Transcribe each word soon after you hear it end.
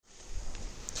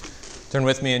Turn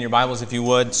with me in your Bibles, if you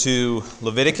would, to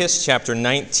Leviticus chapter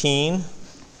 19.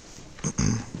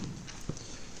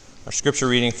 Our scripture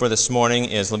reading for this morning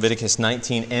is Leviticus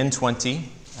 19 and 20.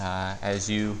 As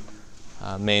you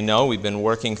may know, we've been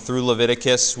working through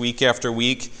Leviticus week after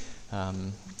week,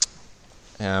 and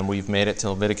we've made it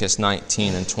to Leviticus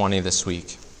 19 and 20 this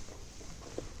week.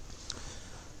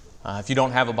 If you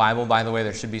don't have a Bible, by the way,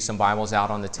 there should be some Bibles out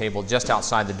on the table just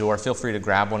outside the door. Feel free to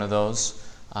grab one of those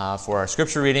for our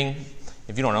scripture reading.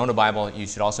 If you don't own a Bible, you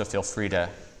should also feel free to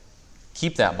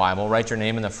keep that Bible, write your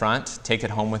name in the front, take it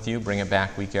home with you, bring it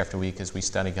back week after week as we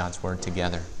study God's Word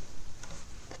together.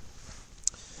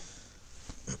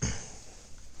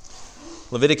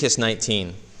 Leviticus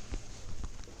 19.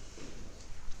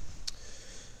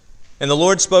 And the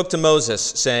Lord spoke to Moses,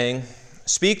 saying,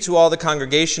 "Speak to all the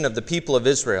congregation of the people of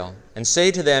Israel, and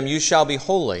say to them, You shall be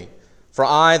holy, for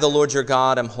I, the Lord your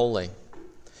God, am holy.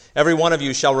 Every one of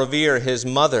you shall revere his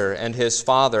mother and his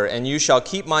father, and you shall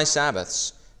keep my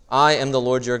Sabbaths. I am the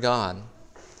Lord your God.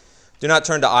 Do not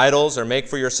turn to idols or make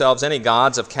for yourselves any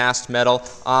gods of cast metal.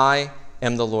 I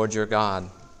am the Lord your God.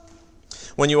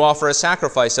 When you offer a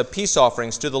sacrifice of peace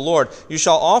offerings to the Lord, you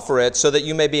shall offer it so that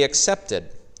you may be accepted.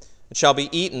 It shall be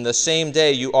eaten the same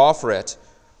day you offer it,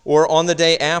 or on the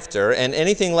day after, and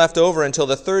anything left over until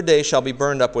the third day shall be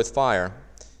burned up with fire.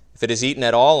 If it is eaten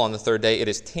at all on the third day, it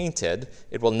is tainted,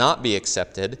 it will not be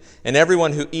accepted, and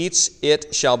everyone who eats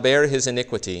it shall bear his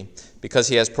iniquity, because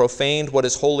he has profaned what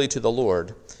is holy to the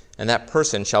Lord, and that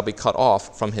person shall be cut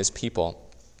off from his people.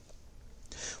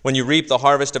 When you reap the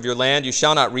harvest of your land, you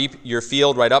shall not reap your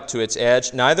field right up to its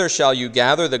edge, neither shall you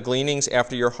gather the gleanings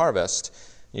after your harvest.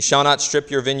 You shall not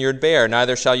strip your vineyard bare,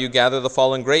 neither shall you gather the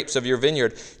fallen grapes of your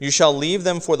vineyard. You shall leave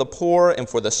them for the poor and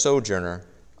for the sojourner.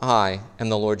 I am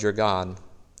the Lord your God.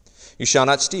 You shall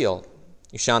not steal.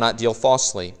 You shall not deal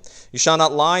falsely. You shall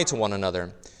not lie to one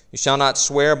another. You shall not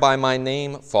swear by my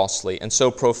name falsely, and so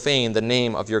profane the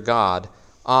name of your God.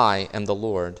 I am the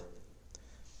Lord.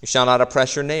 You shall not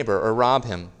oppress your neighbor or rob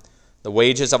him. The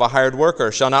wages of a hired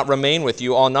worker shall not remain with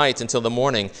you all night until the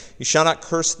morning. You shall not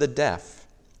curse the deaf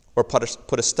or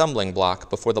put a stumbling block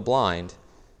before the blind,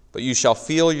 but you shall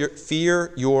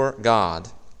fear your God.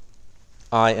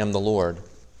 I am the Lord.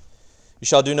 You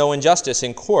shall do no injustice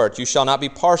in court. You shall not be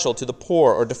partial to the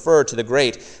poor or defer to the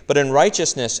great, but in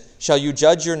righteousness shall you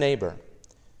judge your neighbor.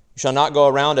 You shall not go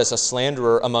around as a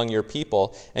slanderer among your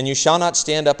people, and you shall not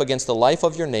stand up against the life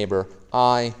of your neighbor.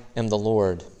 I am the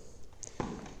Lord.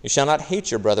 You shall not hate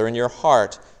your brother in your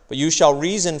heart, but you shall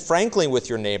reason frankly with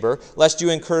your neighbor, lest you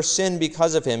incur sin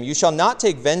because of him. You shall not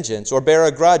take vengeance or bear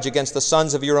a grudge against the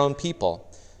sons of your own people,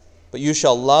 but you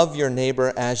shall love your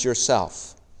neighbor as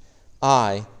yourself.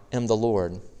 I am the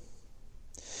Lord.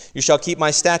 You shall keep my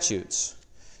statutes.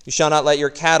 You shall not let your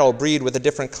cattle breed with a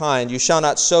different kind. You shall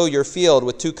not sow your field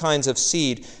with two kinds of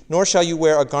seed, nor shall you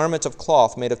wear a garment of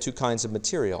cloth made of two kinds of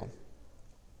material.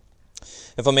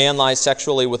 If a man lies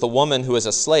sexually with a woman who is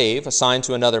a slave, assigned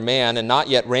to another man, and not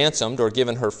yet ransomed or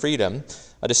given her freedom,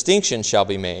 a distinction shall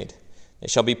be made. They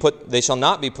shall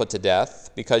not be put to death,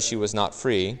 because she was not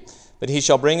free, but he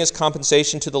shall bring his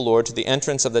compensation to the Lord to the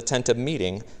entrance of the tent of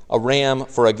meeting, a ram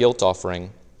for a guilt offering.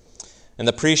 And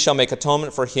the priest shall make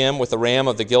atonement for him with the ram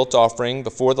of the guilt offering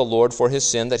before the Lord for his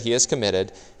sin that he has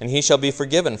committed, and he shall be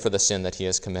forgiven for the sin that he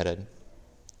has committed.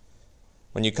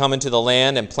 When you come into the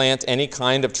land and plant any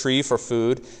kind of tree for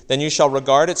food, then you shall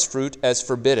regard its fruit as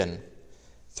forbidden.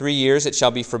 3 years it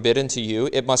shall be forbidden to you,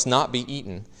 it must not be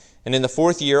eaten. And in the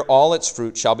 4th year all its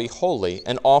fruit shall be holy,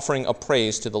 an offering of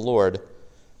praise to the Lord.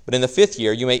 But in the 5th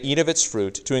year you may eat of its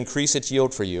fruit, to increase its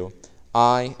yield for you.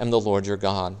 I am the Lord your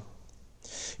God.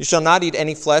 You shall not eat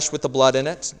any flesh with the blood in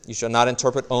it. You shall not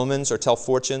interpret omens or tell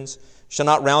fortunes. You shall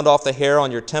not round off the hair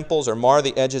on your temples or mar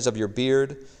the edges of your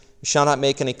beard. You shall not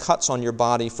make any cuts on your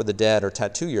body for the dead or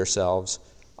tattoo yourselves.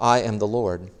 I am the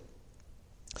Lord.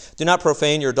 Do not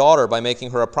profane your daughter by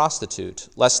making her a prostitute,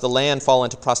 lest the land fall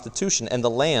into prostitution and the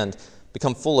land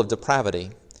become full of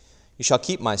depravity. You shall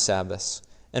keep my Sabbaths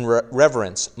and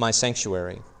reverence my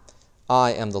sanctuary.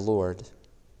 I am the Lord.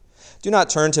 Do not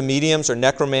turn to mediums or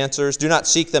necromancers. Do not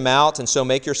seek them out and so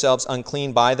make yourselves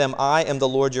unclean by them. I am the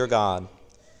Lord your God.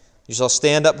 You shall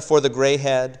stand up before the gray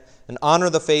head and honor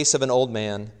the face of an old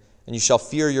man, and you shall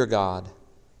fear your God.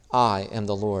 I am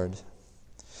the Lord.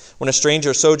 When a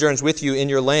stranger sojourns with you in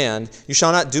your land, you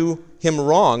shall not do him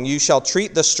wrong. You shall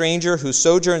treat the stranger who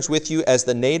sojourns with you as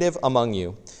the native among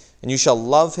you, and you shall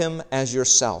love him as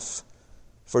yourself.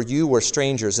 For you were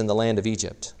strangers in the land of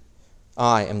Egypt.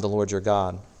 I am the Lord your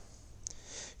God.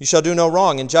 You shall do no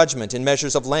wrong in judgment, in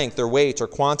measures of length or weight or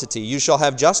quantity. You shall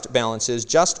have just balances,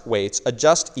 just weights, a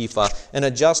just ephah, and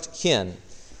a just hin.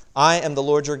 I am the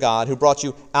Lord your God, who brought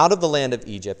you out of the land of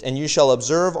Egypt, and you shall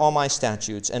observe all my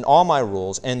statutes and all my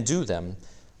rules, and do them.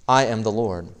 I am the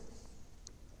Lord.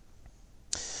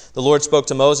 The Lord spoke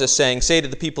to Moses, saying, Say to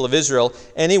the people of Israel,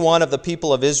 any one of the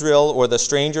people of Israel or the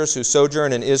strangers who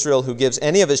sojourn in Israel who gives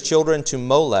any of his children to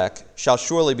Molech shall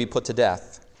surely be put to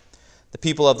death. The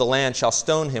people of the land shall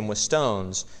stone him with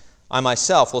stones. I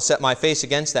myself will set my face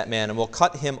against that man and will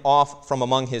cut him off from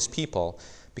among his people,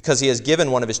 because he has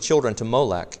given one of his children to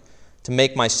Molech, to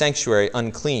make my sanctuary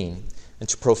unclean and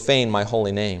to profane my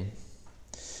holy name.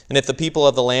 And if the people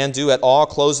of the land do at all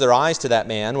close their eyes to that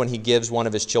man when he gives one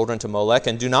of his children to Molech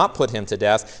and do not put him to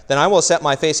death, then I will set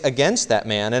my face against that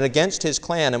man and against his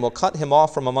clan and will cut him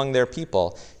off from among their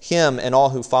people, him and all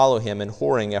who follow him in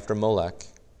whoring after Molech.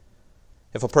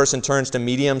 If a person turns to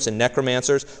mediums and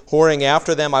necromancers, whoring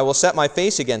after them, I will set my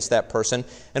face against that person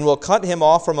and will cut him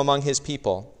off from among his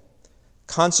people.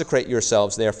 Consecrate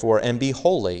yourselves, therefore, and be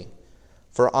holy,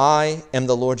 for I am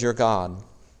the Lord your God.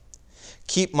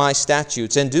 Keep my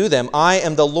statutes and do them. I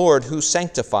am the Lord who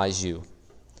sanctifies you.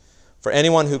 For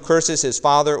anyone who curses his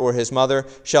father or his mother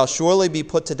shall surely be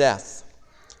put to death.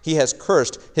 He has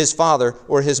cursed his father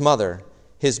or his mother.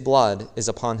 His blood is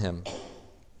upon him.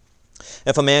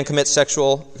 If a man commits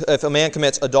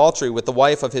adultery with the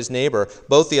wife of his neighbor,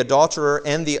 both the adulterer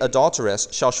and the adulteress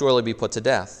shall surely be put to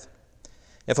death.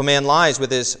 If a man lies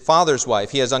with his father's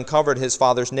wife, he has uncovered his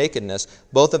father's nakedness.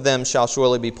 Both of them shall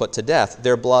surely be put to death.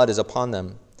 Their blood is upon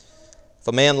them. If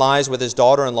a man lies with his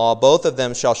daughter-in-law, both of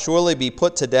them shall surely be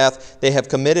put to death. They have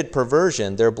committed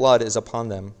perversion. Their blood is upon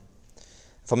them.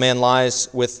 If a man lies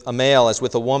with a male as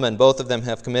with a woman, both of them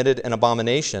have committed an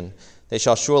abomination. They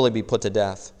shall surely be put to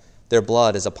death. Their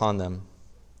blood is upon them.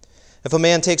 If a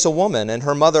man takes a woman and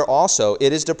her mother also,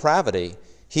 it is depravity.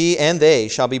 He and they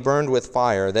shall be burned with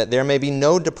fire, that there may be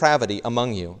no depravity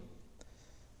among you.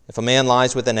 If a man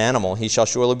lies with an animal, he shall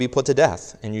surely be put to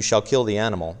death, and you shall kill the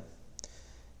animal.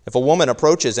 If a woman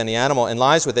approaches any animal and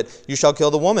lies with it, you shall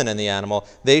kill the woman and the animal.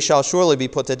 They shall surely be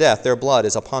put to death. Their blood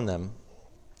is upon them.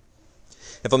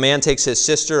 If a man takes his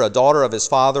sister, a daughter of his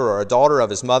father, or a daughter of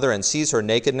his mother, and sees her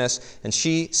nakedness, and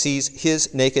she sees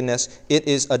his nakedness, it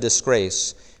is a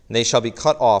disgrace, and they shall be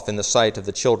cut off in the sight of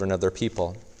the children of their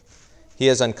people. He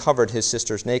has uncovered his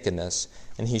sister's nakedness,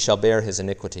 and he shall bear his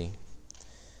iniquity.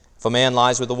 If a man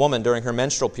lies with a woman during her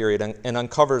menstrual period and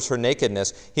uncovers her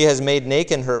nakedness, he has made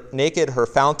naked her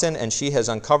fountain, and she has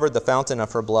uncovered the fountain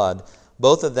of her blood.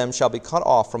 Both of them shall be cut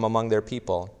off from among their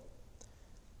people.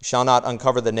 You shall not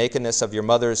uncover the nakedness of your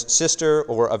mother's sister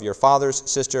or of your father's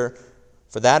sister,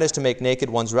 for that is to make naked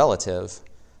one's relative.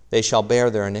 They shall bear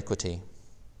their iniquity.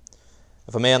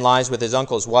 If a man lies with his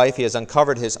uncle's wife, he has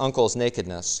uncovered his uncle's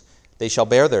nakedness. They shall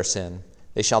bear their sin.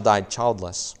 They shall die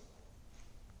childless.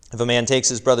 If a man takes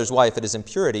his brother's wife, it is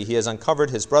impurity. He has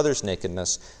uncovered his brother's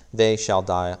nakedness. They shall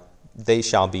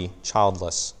be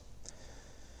childless.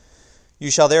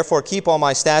 You shall therefore keep all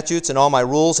my statutes and all my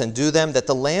rules and do them, that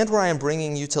the land where I am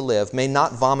bringing you to live may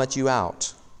not vomit you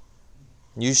out.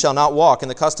 You shall not walk in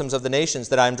the customs of the nations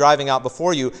that I am driving out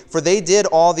before you, for they did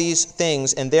all these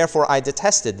things, and therefore I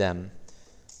detested them.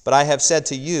 But I have said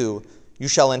to you, you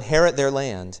shall inherit their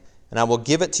land, and I will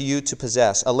give it to you to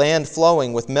possess, a land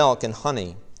flowing with milk and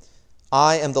honey.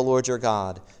 I am the Lord your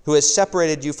God, who has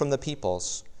separated you from the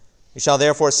peoples. You shall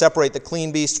therefore separate the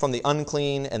clean beast from the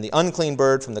unclean, and the unclean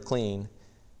bird from the clean. You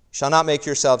shall not make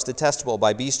yourselves detestable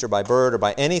by beast or by bird or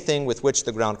by anything with which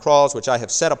the ground crawls, which I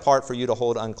have set apart for you to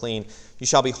hold unclean. You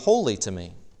shall be holy to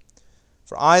me.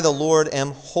 For I, the Lord,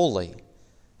 am holy,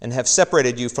 and have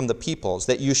separated you from the peoples,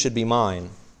 that you should be mine.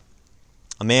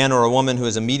 A man or a woman who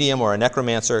is a medium or a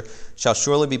necromancer shall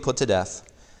surely be put to death.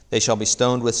 They shall be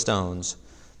stoned with stones.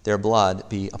 Their blood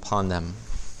be upon them.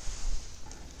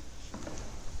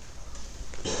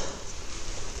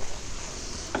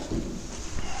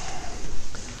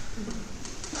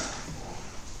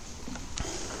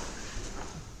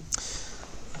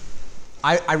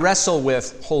 I wrestle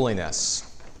with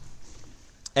holiness.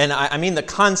 And I mean the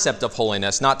concept of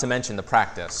holiness, not to mention the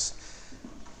practice.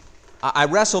 I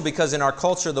wrestle because in our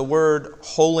culture, the word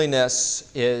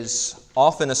holiness is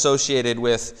often associated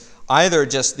with either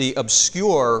just the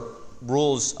obscure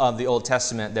rules of the Old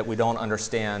Testament that we don't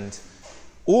understand,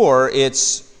 or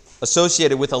it's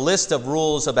associated with a list of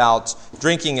rules about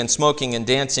drinking and smoking and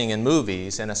dancing and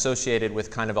movies, and associated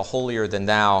with kind of a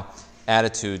holier-than-thou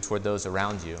attitude toward those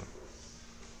around you.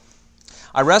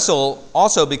 I wrestle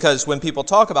also because when people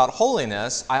talk about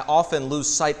holiness, I often lose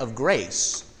sight of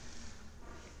grace.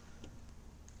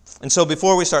 And so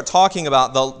before we start talking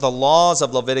about the laws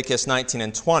of Leviticus 19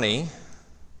 and 20,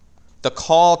 the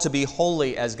call to be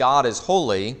holy as God is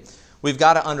holy, we've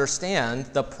got to understand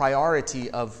the priority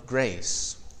of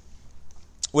grace,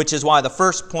 which is why the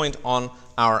first point on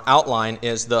our outline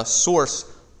is the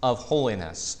source of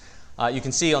holiness. You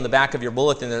can see on the back of your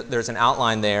bulletin there's an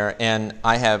outline there, and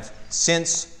I have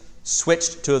since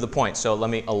switched two of the points, so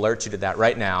let me alert you to that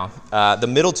right now. The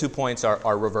middle 2 points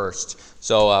are reversed.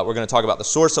 So we're going to talk about the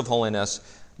source of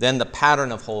holiness, then the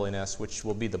pattern of holiness, which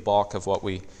will be the bulk of what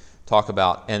we talk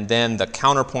about, and then the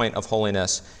counterpoint of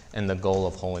holiness and the goal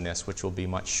of holiness, which will be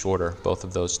much shorter, both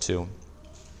of those two.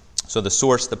 So the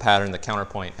source, the pattern, the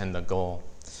counterpoint, and the goal.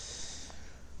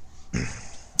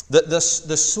 The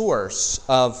source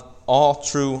of all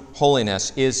true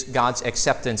holiness is God's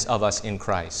acceptance of us in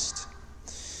Christ.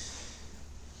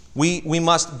 We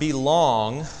must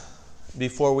belong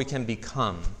before we can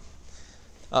become.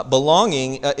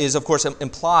 Belonging is, of course,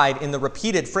 implied in the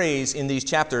repeated phrase in these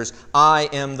chapters, I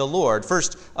am the Lord.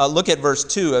 First, look at verse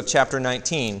 2 of chapter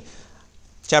 19.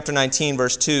 Chapter 19,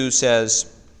 verse 2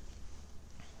 says,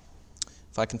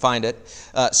 if I can find it,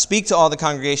 speak to all the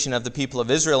congregation of the people of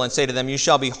Israel and say to them, you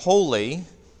shall be holy,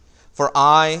 for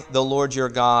I, the Lord your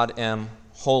God, am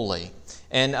holy.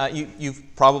 And you've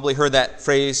probably heard that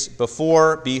phrase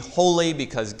before, be holy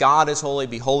because God is holy,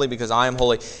 be holy because I am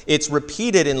holy. It's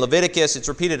repeated in Leviticus, it's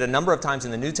repeated a number of times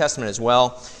in the New Testament as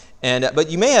well. But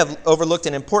you may have overlooked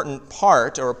an important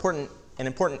part or an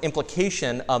important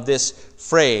implication of this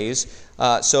phrase.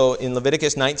 So in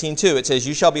Leviticus 19:2, it says,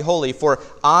 you shall be holy, for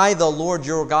I, the Lord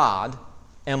your God,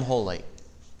 am holy.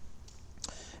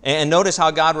 And notice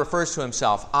how God refers to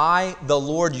himself. I, the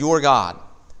Lord your God.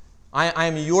 I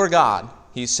am your God,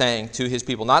 he's saying to his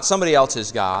people. Not somebody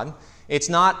else's God. It's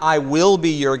not I will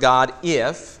be your God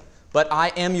if, but I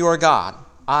am your God.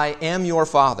 I am your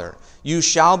Father. You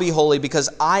shall be holy because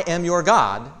I am your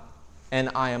God and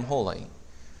I am holy.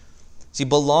 See,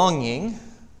 belonging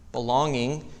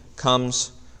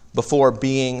comes before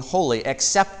being holy.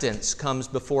 Acceptance comes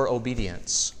before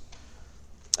obedience.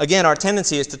 Again, our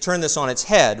tendency is to turn this on its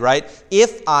head, right?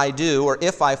 If I do, or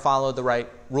if I follow the right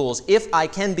rules, if I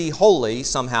can be holy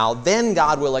somehow, then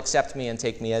God will accept me and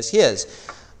take me as his.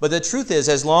 But the truth is,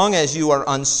 as long as you are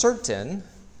uncertain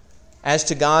as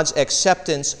to God's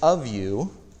acceptance of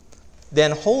you,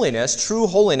 then holiness, true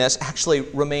holiness, actually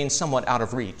remains somewhat out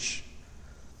of reach.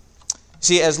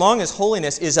 See, as long as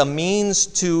holiness is a means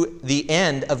to the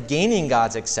end of gaining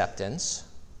God's acceptance,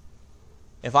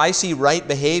 if I see right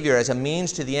behavior as a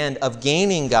means to the end of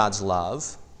gaining God's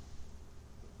love,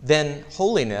 then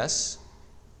holiness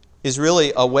is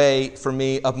really a way for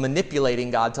me of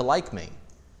manipulating God to like me.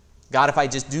 God, if I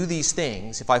just do these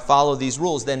things, if I follow these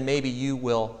rules, then maybe you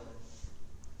will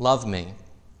love me.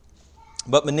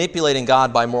 But manipulating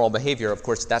God by moral behavior, of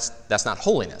course, that's not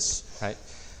holiness, right?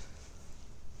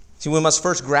 See, we must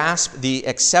first grasp the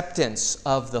acceptance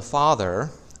of the Father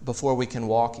before we can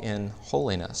walk in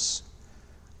holiness.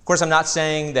 Of course, I'm not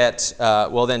saying that,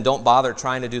 then don't bother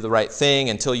trying to do the right thing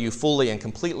until you fully and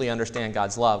completely understand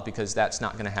God's love, because that's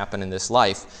not going to happen in this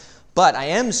life. But I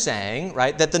am saying,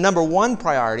 right, that the number one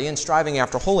priority in striving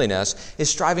after holiness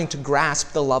is striving to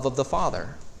grasp the love of the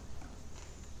Father.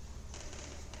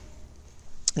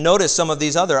 Notice some of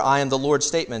these other I am the Lord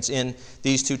statements in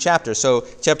these two chapters. So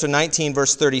chapter 19,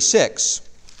 verse 36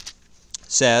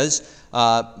 says,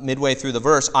 midway through the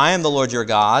verse, I am the Lord your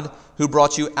God who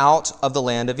brought you out of the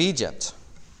land of Egypt.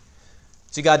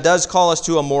 See, God does call us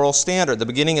to a moral standard. The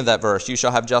beginning of that verse, you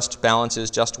shall have just balances,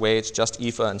 just weights, just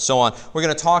ephah, and so on. We're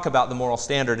going to talk about the moral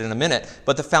standard in a minute.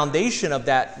 But the foundation of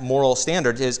that moral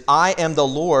standard is, I am the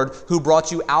Lord who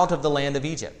brought you out of the land of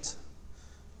Egypt.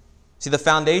 See, the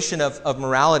foundation of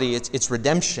morality, it's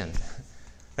redemption.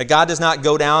 God does not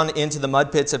go down into the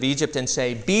mud pits of Egypt and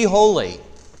say, be holy.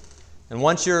 And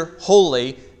once you're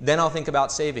holy, then I'll think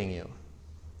about saving you.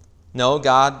 No,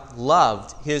 God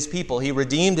loved his people. He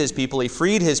redeemed his people. He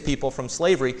freed his people from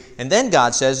slavery. And then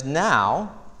God says,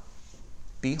 now,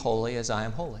 be holy as I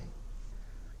am holy.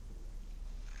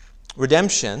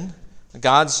 Redemption,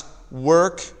 God's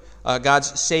work,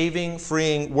 God's saving,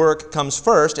 freeing work comes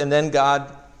first, and then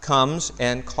God comes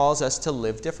and calls us to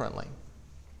live differently.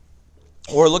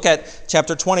 Or look at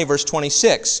chapter 20, verse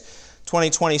 26.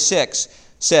 20:26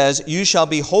 says, you shall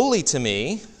be holy to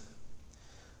me,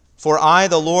 for I,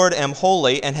 the Lord, am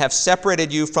holy, and have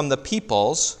separated you from the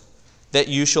peoples, that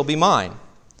you shall be mine.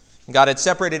 God had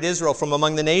separated Israel from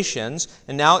among the nations,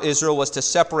 and now Israel was to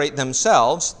separate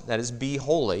themselves, that is, be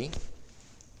holy,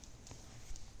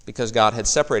 because God had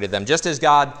separated them. Just as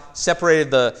God separated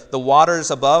the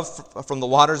waters above from the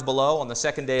waters below on the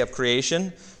second day of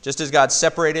creation, just as God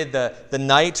separated the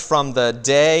night from the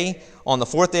day on the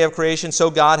fourth day of creation, so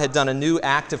God had done a new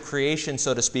act of creation,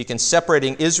 so to speak, in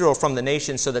separating Israel from the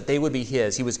nations so that they would be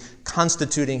His. He was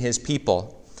constituting His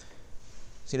people.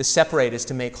 See, to separate is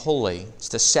to make holy. It's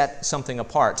to set something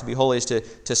apart. To be holy is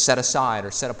to set aside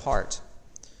or set apart.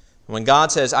 When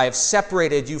God says, I have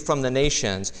separated you from the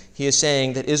nations, He is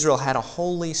saying that Israel had a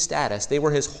holy status. They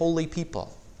were His holy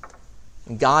people.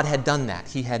 And God had done that.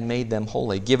 He had made them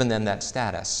holy, given them that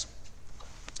status.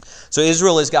 So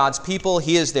Israel is God's people.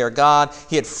 He is their God.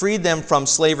 He had freed them from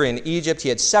slavery in Egypt. He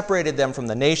had separated them from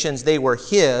the nations. They were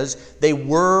His. They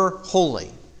were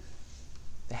holy.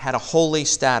 They had a holy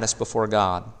status before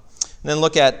God. And then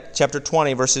look at chapter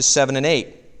 20, verses 7 and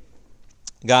 8.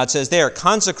 God says there,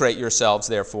 consecrate yourselves,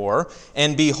 therefore,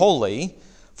 and be holy,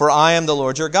 for I am the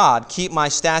Lord your God. Keep my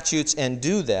statutes and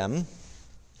do them.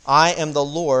 I am the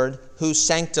Lord who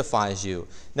sanctifies you.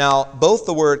 Now, both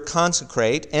the word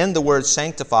consecrate and the word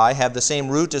sanctify have the same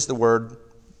root as the word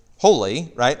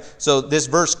holy, right? So this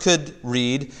verse could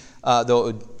read, though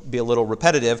it would be a little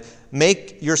repetitive,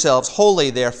 make yourselves holy,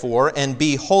 therefore, and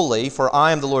be holy, for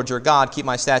I am the Lord your God. Keep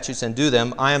my statutes and do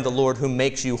them. I am the Lord who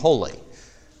makes you holy.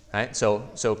 Right? So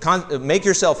make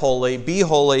yourself holy, be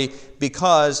holy,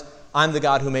 because I'm the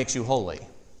God who makes you holy.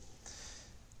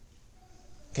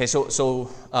 Okay, so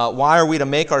why are we to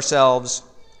make ourselves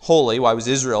holy? Why was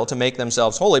Israel to make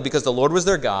themselves holy? Because the Lord was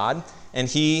their God, and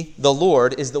He, the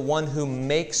Lord, is the one who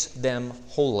makes them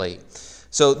holy.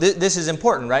 So this is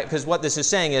important, right? Because what this is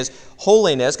saying is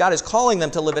holiness, God is calling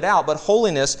them to live it out, but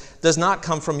holiness does not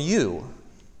come from you.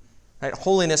 Right?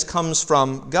 Holiness comes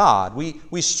from God.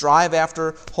 We strive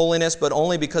after holiness, but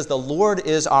only because the Lord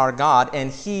is our God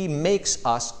and He makes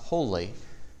us holy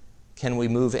can we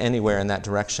move anywhere in that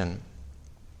direction.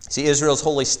 See, Israel's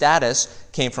holy status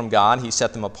came from God. He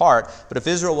set them apart. But if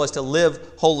Israel was to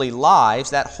live holy lives,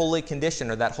 that holy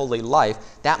condition or that holy life,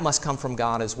 that must come from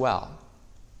God as well.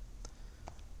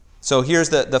 So here's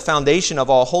the foundation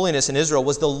of all holiness in Israel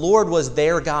was the Lord was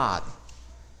their God.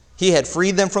 He had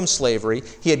freed them from slavery.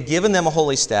 He had given them a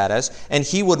holy status, and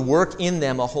He would work in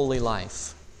them a holy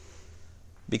life.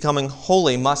 Becoming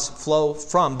holy must flow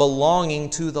from belonging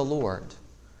to the Lord.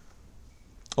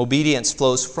 Obedience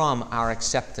flows from our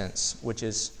acceptance, which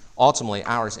is ultimately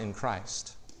ours in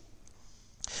Christ.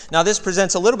 Now, this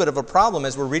presents a little bit of a problem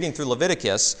as we're reading through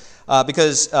Leviticus,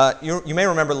 because you may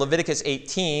remember Leviticus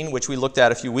 18, which we looked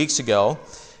at a few weeks ago.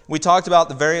 We talked about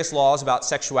the various laws about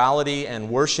sexuality and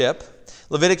worship.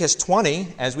 Leviticus 20,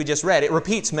 as we just read, it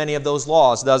repeats many of those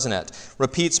laws, doesn't it?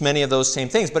 Repeats many of those same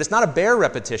things. But it's not a bare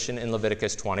repetition in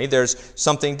Leviticus 20. There's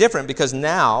something different because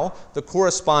now the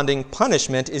corresponding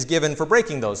punishment is given for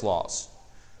breaking those laws.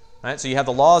 Right? So you have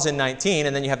the laws in 19,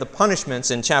 and then you have the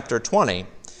punishments in chapter 20. If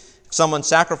someone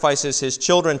sacrifices his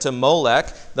children to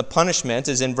Molech, the punishment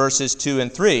is in verses 2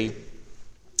 and 3.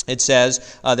 It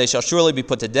says, they shall surely be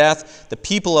put to death. The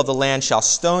people of the land shall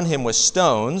stone him with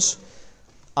stones.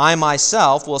 I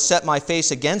myself will set my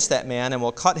face against that man and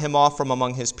will cut him off from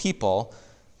among his people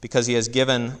because he has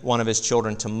given one of his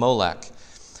children to Molech.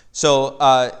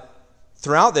 So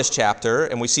throughout this chapter,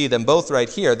 and we see them both right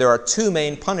here, there are two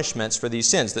main punishments for these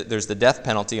sins. There's the death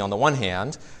penalty on the one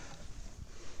hand.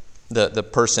 The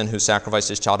person who sacrificed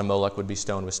his child to Molech would be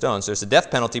stoned with stones. There's the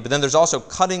death penalty, but then there's also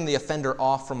cutting the offender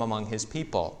off from among his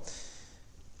people.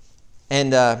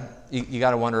 And you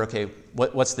got to wonder, okay,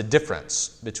 what's the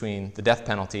difference between the death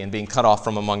penalty and being cut off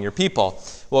from among your people?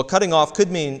 Well, cutting off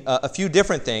could mean a few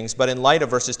different things, but in light of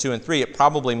verses 2 and 3, it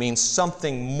probably means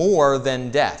something more than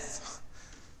death.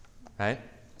 Right?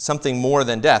 Something more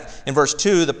than death. In verse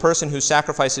 2, the person who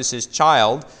sacrifices his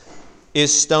child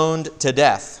is stoned to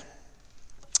death.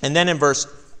 And then in verse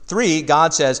 3,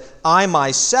 God says, I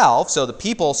myself, so the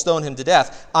people stone him to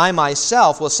death, I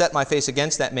myself will set my face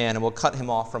against that man and will cut him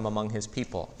off from among his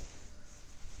people.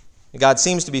 God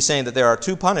seems to be saying that there are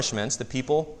two punishments. The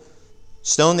people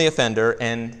stone the offender,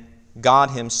 and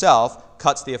God Himself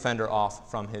cuts the offender off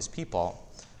from His people.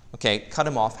 Okay, cut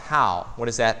him off how? What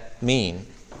does that mean?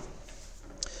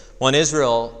 Well, in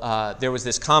Israel, there was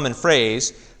this common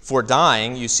phrase for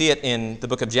dying. You see it in the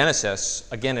book of Genesis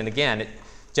again and again.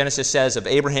 Genesis says of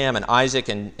Abraham and Isaac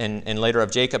and later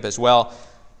of Jacob as well,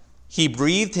 he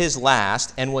breathed his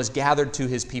last and was gathered to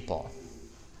his people.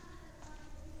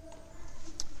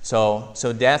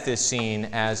 So death is seen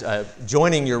as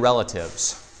joining your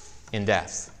relatives in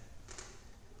death.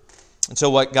 And so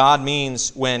what God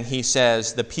means when He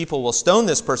says, the people will stone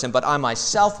this person, but I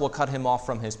myself will cut him off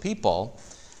from his people,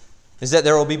 is that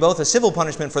there will be both a civil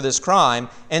punishment for this crime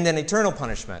and an eternal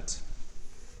punishment.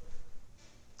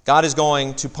 God is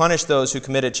going to punish those who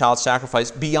committed child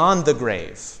sacrifice beyond the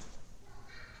grave.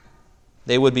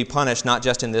 they would be punished not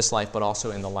just in this life, but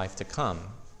also in the life to come.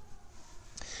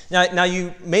 Now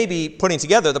you may be putting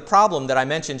together the problem that I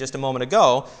mentioned just a moment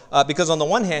ago, because on the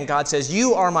one hand, God says,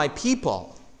 you are my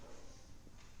people.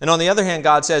 And on the other hand,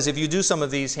 God says, if you do some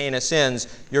of these heinous sins,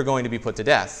 you're going to be put to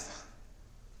death.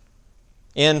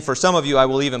 And for some of you, I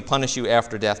will even punish you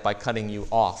after death by cutting you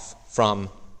off from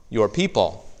your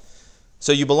people.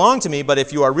 So you belong to me, but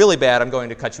if you are really bad, I'm going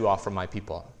to cut you off from my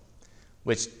people,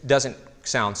 which doesn't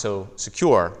sound so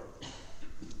secure.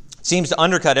 It seems to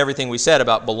undercut everything we said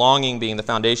about belonging being the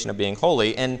foundation of being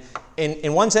holy. And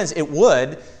in one sense, it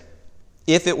would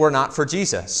if it were not for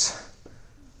Jesus.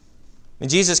 And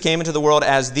Jesus came into the world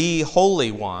as the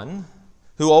Holy One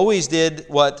who always did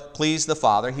what pleased the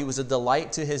Father. He was a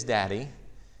delight to his daddy.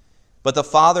 But the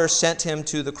Father sent him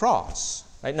to the cross,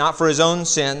 right? Not for his own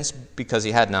sins, because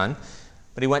he had none,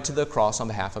 but he went to the cross on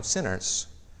behalf of sinners.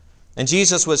 And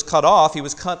Jesus was cut off. He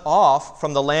was cut off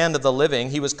from the land of the living.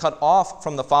 He was cut off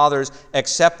from the Father's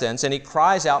acceptance. And he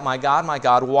cries out, my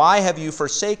God, why have you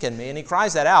forsaken me? And he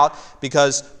cries that out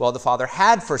because, well, the Father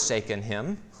had forsaken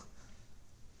him.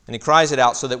 And he cries it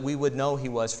out so that we would know he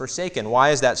was forsaken. Why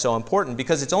is that so important?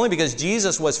 Because it's only because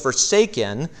Jesus was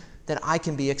forsaken that I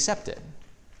can be accepted.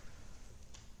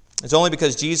 It's only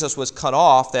because Jesus was cut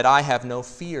off that I have no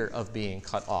fear of being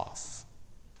cut off.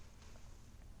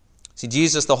 See,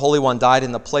 Jesus, the Holy One, died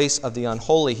in the place of the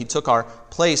unholy. He took our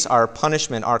place, our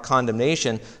punishment, our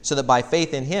condemnation, so that by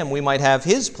faith in him we might have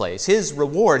his place, his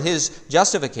reward, his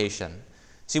justification.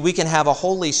 See, we can have a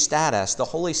holy status, the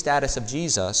holy status of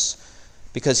Jesus,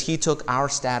 because he took our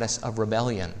status of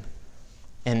rebellion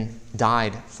and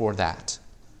died for that.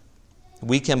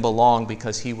 We can belong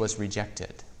because he was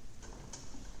rejected.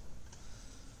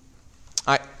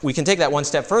 We can take that one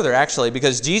step further, actually,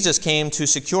 because Jesus came to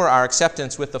secure our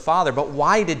acceptance with the Father. But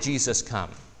why did Jesus come?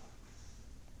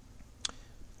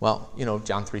 Well,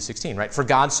 John 3:16, right? For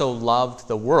God so loved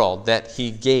the world that he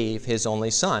gave his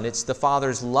only Son. It's the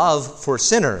Father's love for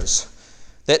sinners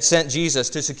that sent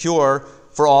Jesus to secure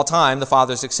for all time the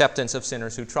Father's acceptance of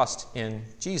sinners who trust in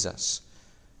Jesus.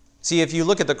 See, if you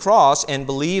look at the cross and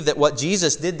believe that what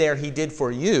Jesus did there, he did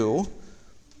for you,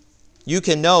 you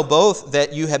can know both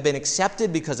that you have been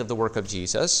accepted because of the work of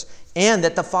Jesus and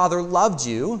that the Father loved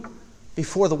you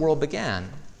before the world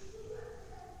began.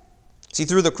 See,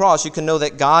 through the cross, you can know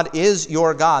that God is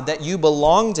your God, that you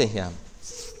belong to him.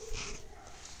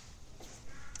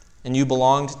 And you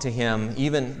belonged to him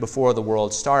even before the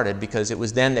world started, because it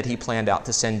was then that he planned out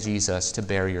to send Jesus to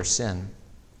bear your sin.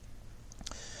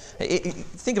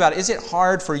 Think about it. Is it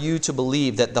hard for you to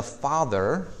believe that the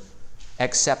Father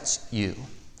accepts you?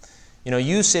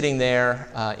 You sitting there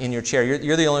in your chair,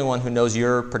 you're the only one who knows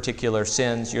your particular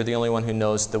sins. You're the only one who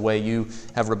knows the way you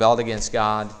have rebelled against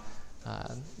God.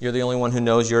 You're the only one who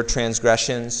knows your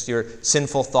transgressions, your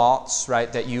sinful thoughts,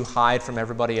 right, that you hide from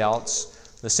everybody else.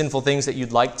 The sinful things that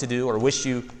you'd like to do or wish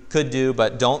you could do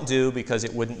but don't do because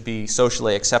it wouldn't be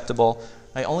socially acceptable.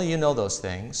 Right? Only you know those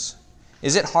things.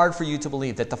 Is it hard for you to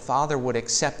believe that the Father would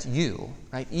accept you,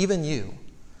 right, even you?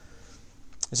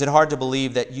 Is it hard to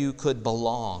believe that you could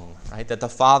belong, right? That the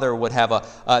Father would have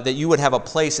that you would have a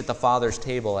place at the Father's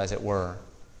table, as it were?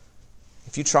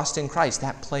 If you trust in Christ,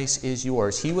 that place is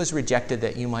yours. He was rejected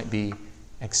that you might be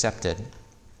accepted.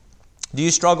 Do you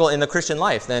struggle in the Christian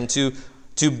life then to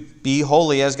be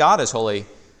holy as God is holy?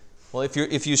 Well,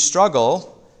 if you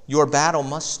struggle, your battle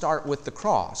must start with the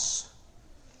cross.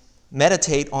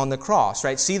 Meditate on the cross,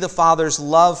 right? See the Father's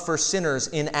love for sinners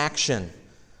in action.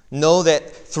 Know that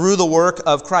through the work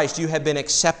of Christ you have been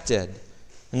accepted.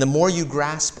 And the more you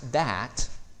grasp that,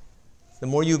 the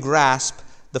more you grasp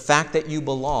the fact that you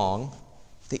belong,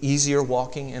 the easier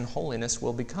walking in holiness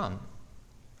will become.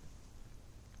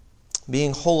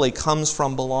 Being holy comes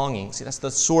from belonging. See, that's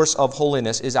the source of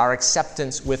holiness, is our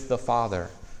acceptance with the Father.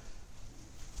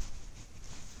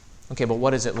 Okay, but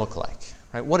what does it look like?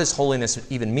 Right? What does holiness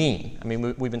even mean? I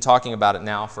mean, we've been talking about it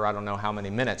now for I don't know how many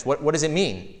minutes. What does it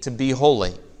mean to be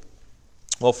holy?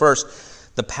 Well,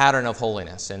 first, the pattern of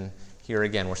holiness. And here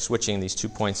again, we're switching these 2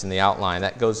 points in the outline.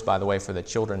 That goes, by the way, for the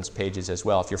children's pages as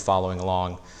well. If you're following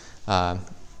along,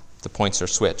 the points are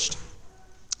switched.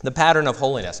 The pattern of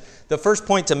holiness. The first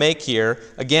point to make here,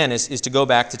 again, is to go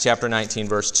back to chapter 19,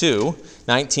 verse 2.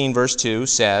 19, verse 2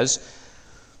 says,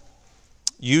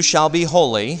 "You shall be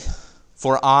holy,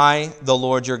 for I, the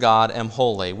Lord your God, am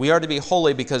holy." We are to be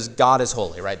holy because God is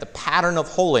holy, right? The pattern of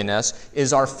holiness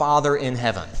is our Father in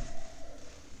heaven.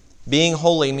 Being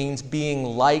holy means being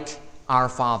like our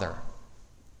Father.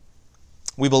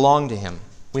 We belong to him.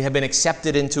 We have been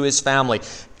accepted into his family.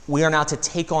 We are now to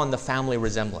take on the family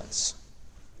resemblance.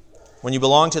 when you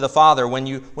belong to the Father, when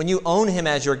you own him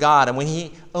as your God, and when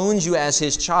he owns you as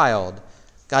his child,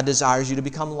 God desires you to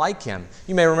become like him.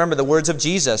 You may remember the words of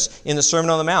Jesus in the Sermon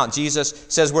on the Mount. Jesus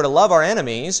says we're to love our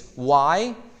enemies.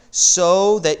 Why?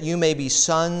 So that you may be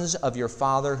sons of your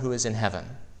Father who is in heaven.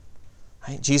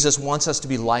 Right? Jesus wants us to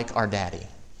be like our daddy.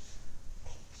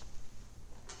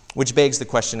 Which begs the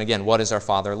question again, what is our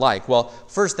Father like? Well,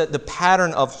 first, that the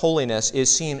pattern of holiness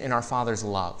is seen in our Father's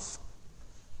love.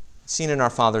 Seen in our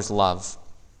Father's love.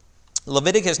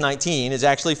 Leviticus 19 is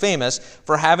actually famous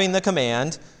for having the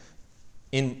command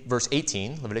in verse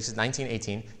 18, Leviticus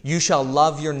 19:18, you shall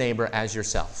love your neighbor as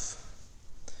yourself.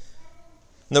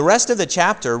 And the rest of the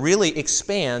chapter really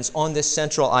expands on this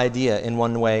central idea in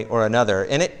one way or another.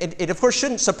 And it of course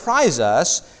shouldn't surprise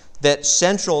us that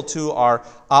central to our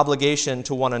obligation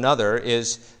to one another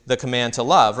is the command to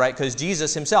love, right? Because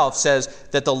Jesus himself says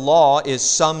that the law is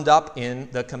summed up in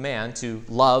the command to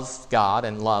love God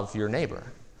and love your neighbor.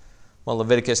 Well,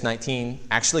 Leviticus 19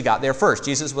 actually got there first.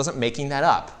 Jesus wasn't making that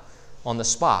up on the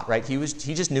spot, right? He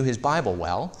just knew his Bible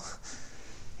well.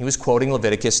 He was quoting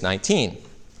Leviticus 19.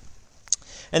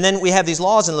 And then we have these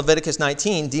laws in Leviticus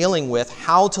 19 dealing with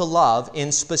how to love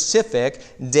in specific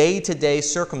day-to-day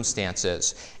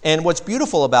circumstances. And what's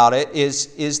beautiful about it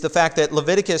is the fact that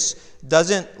Leviticus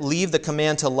doesn't leave the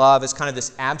command to love as kind of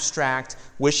this abstract,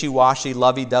 wishy-washy,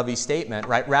 lovey-dovey statement,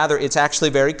 right? Rather, it's actually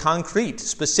very concrete,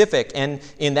 specific, and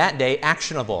in that day,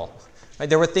 actionable. Right?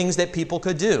 There were things that people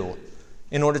could do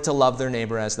in order to love their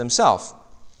neighbor as themselves.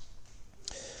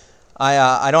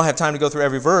 I don't have time to go through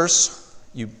every verse.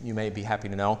 You may be happy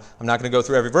to know I'm not going to go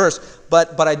through every verse,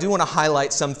 but I do want to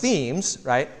highlight some themes,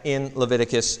 right, in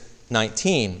Leviticus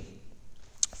 19.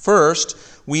 First,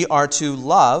 we are to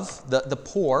love the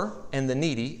poor and the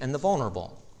needy and the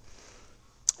vulnerable.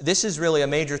 This is really a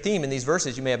major theme in these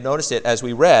verses. You may have noticed it as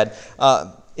we read,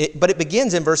 but it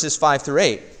begins in verses 5 through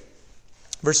 8.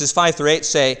 Verses 5 through 8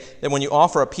 say that when you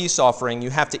offer a peace offering, you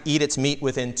have to eat its meat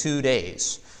within 2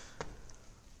 days.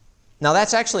 Now,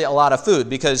 that's actually a lot of food,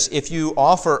 because if you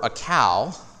offer a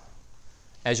cow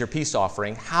as your peace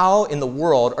offering, how in the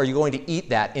world are you going to eat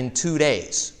that in 2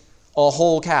 days? A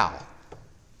whole cow.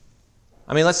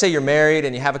 I mean, let's say you're married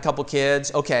and you have a couple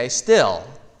kids. Okay, still,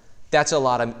 that's a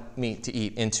lot of meat to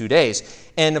eat in 2 days.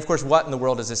 And, of course, what in the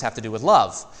world does this have to do with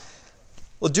love?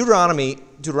 Well, Deuteronomy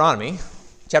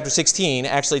chapter 16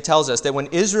 actually tells us that when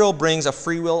Israel brings a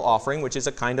free will offering, which is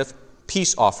a kind of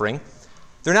peace offering,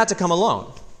 they're not to come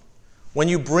alone. When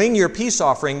you bring your peace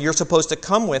offering, you're supposed to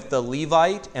come with the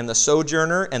Levite and the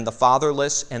sojourner and the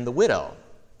fatherless and the widow.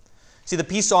 See, the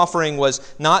peace offering was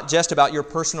not just about your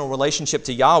personal relationship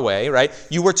to Yahweh, right?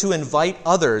 You were to invite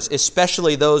others,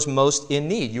 especially those most in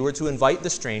need. You were to invite the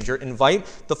stranger, invite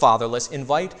the fatherless,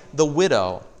 invite the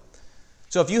widow.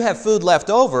 So if you have food left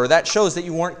over, that shows that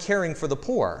you weren't caring for the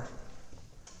poor.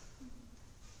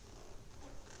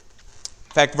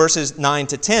 In fact, verses 9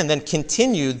 to 10 then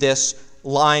continue this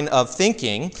line of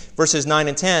thinking. Verses 9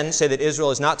 and 10 say that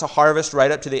Israel is not to harvest right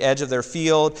up to the edge of their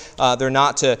field. They're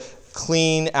not to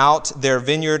clean out their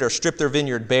vineyard or strip their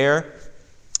vineyard bare.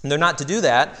 And they're not to do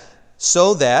that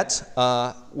so that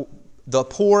the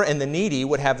poor and the needy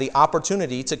would have the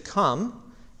opportunity to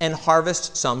come and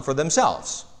harvest some for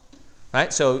themselves.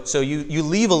 Right? So you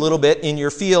leave a little bit in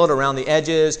your field around the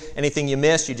edges. Anything you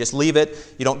miss, you just leave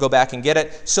it. You don't go back and get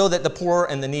it. So that the poor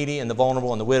and the needy and the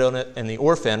vulnerable and the widow and the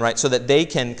orphan, right, so that they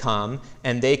can come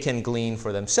and they can glean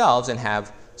for themselves and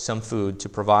have some food to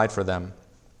provide for them.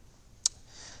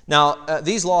 Now,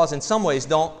 these laws in some ways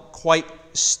don't quite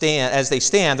stand, as they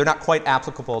stand, they're not quite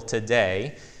applicable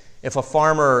today. If a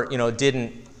farmer,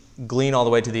 didn't glean all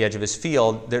the way to the edge of his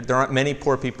field, there aren't many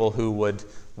poor people who would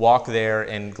walk there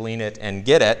and glean it and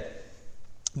get it.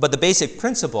 But the basic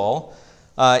principle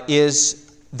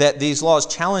is that these laws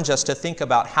challenge us to think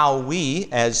about how we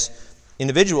as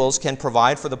individuals can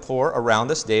provide for the poor around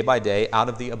us day by day out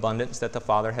of the abundance that the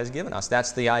Father has given us.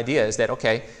 That's the idea, is that,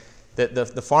 okay,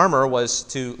 the farmer was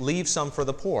to leave some for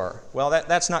the poor. Well,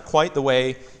 that's not quite the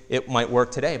way it might work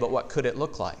today, but what could it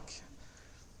look like?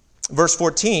 Verse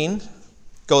 14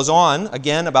 goes on,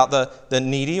 again, about the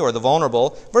needy or the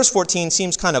vulnerable. Verse 14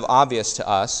 seems kind of obvious to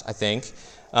us, I think.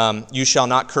 You shall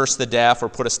not curse the deaf or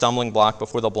put a stumbling block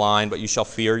before the blind, but you shall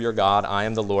fear your God. I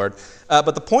am the Lord.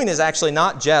 But the point is actually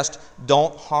not just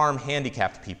don't harm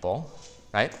handicapped people,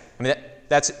 right? I mean,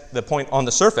 that's the point on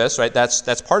the surface, right?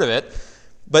 That's part of it.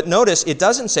 But notice, it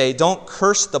doesn't say don't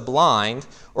curse the blind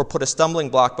or put a stumbling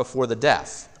block before the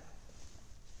deaf.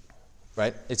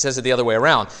 Right? It says it the other way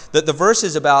around. The verse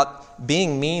is about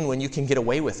being mean when you can get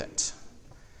away with it.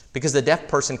 Because the deaf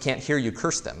person can't hear you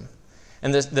curse them.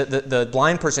 And the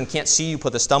blind person can't see you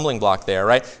put the stumbling block there,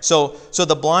 right? So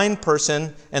the blind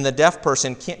person and the deaf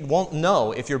person won't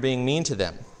know if you're being mean to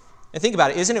them. And think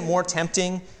about it. Isn't it more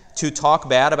tempting to talk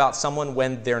bad about someone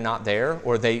when they're not there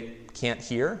or they can't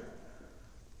hear?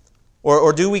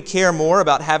 Or do we care more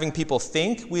about having people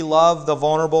think we love the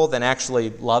vulnerable than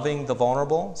actually loving the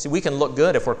vulnerable? See, we can look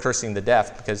good if we're cursing the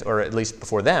deaf, or at least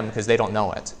before them, because they don't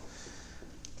know it.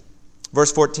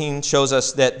 Verse 14 shows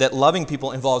us that loving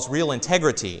people involves real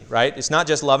integrity, right? It's not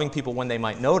just loving people when they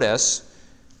might notice,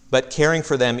 but caring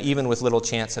for them even with little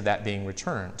chance of that being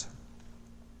returned.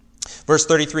 Verse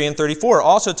 33 and 34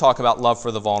 also talk about love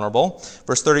for the vulnerable.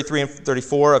 Verse 33 and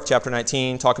 34 of chapter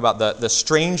 19 talk about the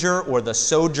stranger or the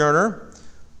sojourner.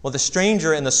 Well, the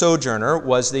stranger and the sojourner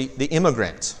was the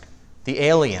immigrant, the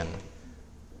alien.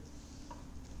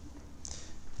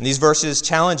 And these verses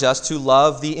challenge us to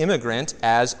love the immigrant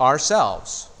as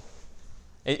ourselves.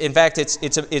 In fact,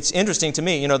 it's interesting to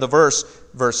me, the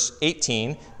verse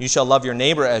 18, you shall love your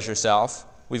neighbor as yourself.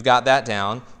 We've got that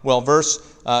down. Well,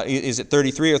 is it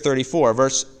 33 or 34?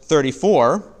 Verse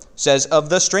 34 says, of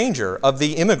the stranger, of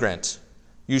the immigrant,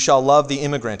 you shall love the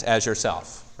immigrant as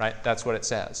yourself, right? That's what it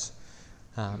says.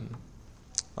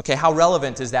 Okay, how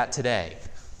relevant is that today?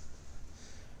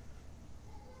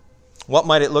 What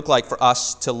might it look like for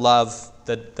us to love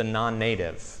the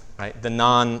non-native, right? The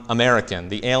non-American,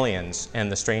 the aliens and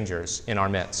the strangers in our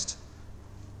midst?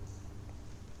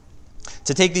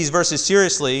 To take these verses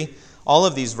seriously, all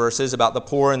of these verses about the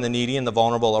poor and the needy and the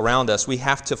vulnerable around us, we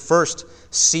have to first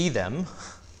see them,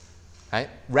 right?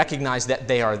 Recognize that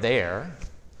they are there.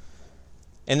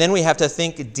 And then we have to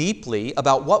think deeply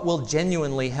about what will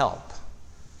genuinely help,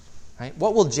 right?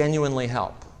 What will genuinely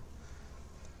help?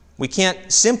 We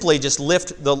can't simply just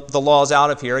lift the laws out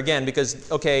of here, again,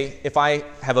 because, okay, if I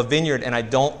have a vineyard and I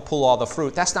don't pull all the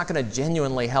fruit, that's not going to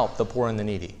genuinely help the poor and the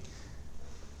needy,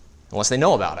 unless they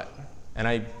know about it. And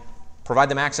I provide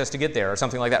them access to get there or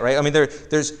something like that, right? I mean,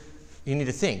 you need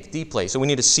to think deeply. So we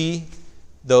need to see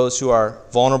those who are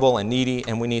vulnerable and needy,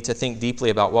 and we need to think deeply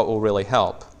about what will really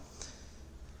help.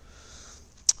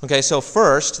 Okay, so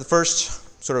the first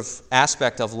sort of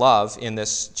aspect of love in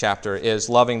this chapter is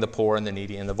loving the poor and the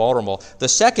needy and the vulnerable. The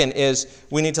second is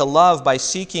we need to love by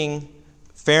seeking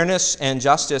fairness and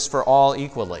justice for all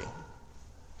equally.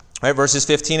 Right, verses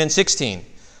 15 and 16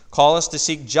 call us to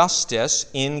seek justice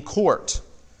in court.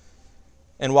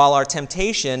 And while our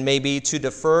temptation may be to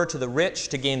defer to the rich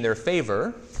to gain their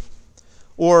favor,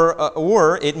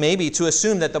 or it may be to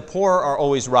assume that the poor are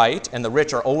always right and the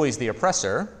rich are always the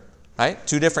oppressor, right?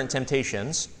 Two different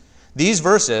temptations. These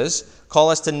verses call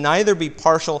us to neither be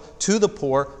partial to the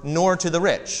poor nor to the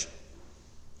rich.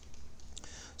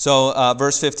 So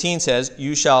verse 15 says,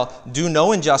 you shall do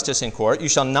no injustice in court. You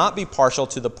shall not be partial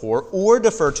to the poor or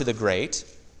defer to the great,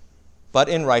 but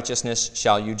in righteousness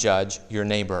shall you judge your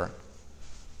neighbor.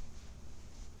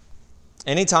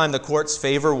 Anytime the courts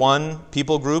favor one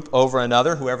people group over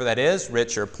another, whoever that is,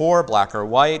 rich or poor, black or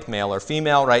white, male or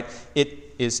female, right,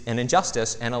 it is an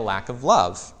injustice and a lack of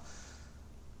love.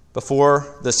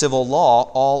 Before the civil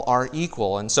law, all are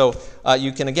equal. And so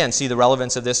you can again see the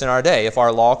relevance of this in our day. If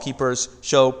our law keepers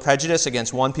show prejudice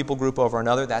against one people group over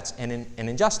another, that's an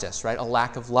injustice, right? A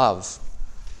lack of love.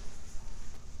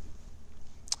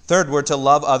 Third, we're to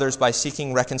love others by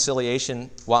seeking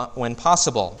reconciliation when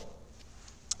possible.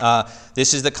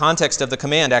 This is the context of the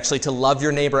command, actually, to love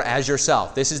your neighbor as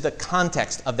yourself. This is the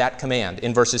context of that command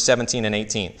in verses 17 and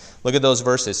 18. Look at those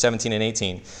verses, 17 and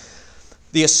 18.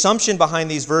 The assumption behind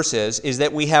these verses is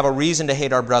that we have a reason to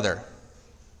hate our brother.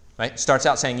 Right? Starts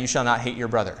out saying, you shall not hate your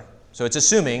brother. So it's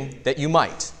assuming that you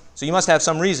might. So you must have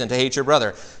some reason to hate your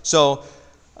brother. So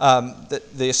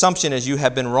the assumption is you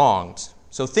have been wronged.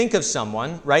 So think of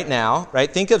someone right now,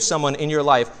 right? Think of someone in your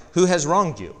life who has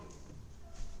wronged you.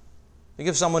 Think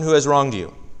of someone who has wronged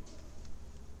you.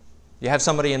 You have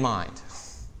somebody in mind.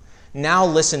 Now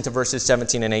listen to verses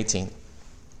 17 and 18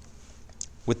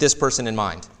 with this person in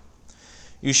mind.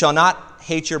 You shall not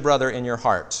hate your brother in your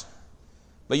heart,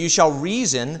 but you shall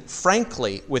reason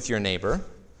frankly with your neighbor,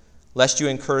 lest you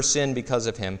incur sin because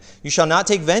of him. You shall not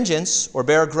take vengeance or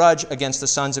bear a grudge against the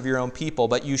sons of your own people,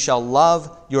 but you shall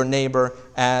love your neighbor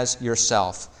as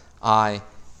yourself. I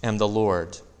am the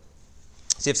Lord.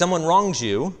 See, if someone wrongs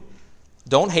you,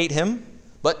 don't hate him,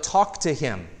 but talk to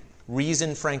him.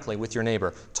 Reason frankly with your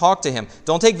neighbor. Talk to him.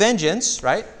 Don't take vengeance,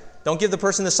 right? Don't give the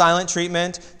person the silent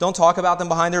treatment. Don't talk about them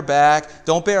behind their back.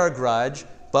 Don't bear a grudge.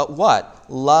 But what?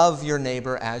 Love your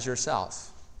neighbor as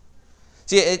yourself.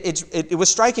 See, it was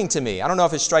striking to me. I don't know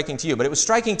if it's striking to you, but it was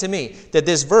striking to me that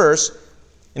this verse,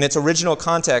 in its original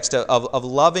context of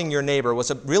loving your neighbor,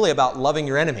 was really about loving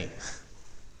your enemy.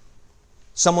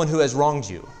 someone who has wronged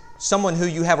you, someone who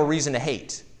you have a reason to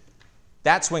hate.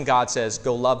 That's when God says,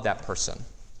 go love that person.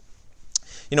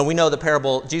 You know, we know the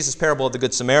parable, Jesus' parable of the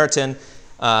Good Samaritan,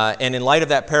 and in light of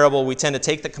that parable, we tend to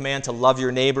take the command to love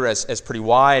your neighbor as pretty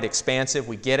wide, expansive.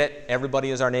 We get it.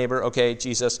 Everybody is our neighbor. Okay,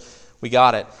 Jesus, we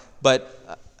got it.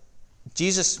 But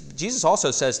Jesus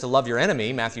also says to love your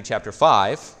enemy, Matthew chapter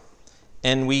 5.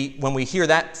 And when we hear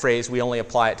that phrase, we only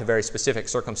apply it to very specific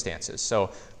circumstances. So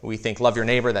we think love your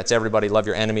neighbor, that's everybody. Love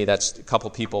your enemy, that's a couple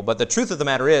people. But the truth of the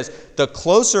matter is, the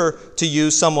closer to you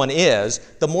someone is,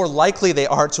 the more likely they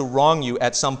are to wrong you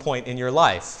at some point in your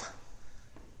life.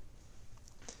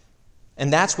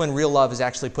 And that's when real love is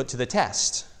actually put to the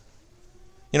test.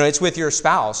 You know, it's with your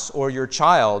spouse or your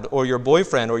child or your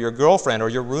boyfriend or your girlfriend or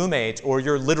your roommate or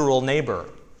your literal neighbor.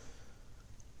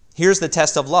 Here's the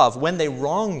test of love. When they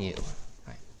wrong you,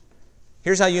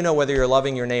 here's how you know whether you're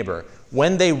loving your neighbor.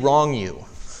 When they wrong you,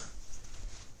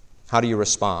 how do you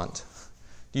respond?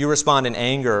 Do you respond in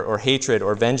anger or hatred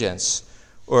or vengeance?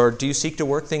 Or do you seek to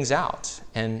work things out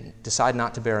and decide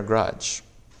not to bear a grudge?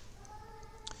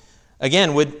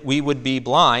 Again, we would be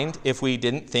blind if we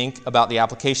didn't think about the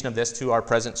application of this to our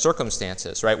present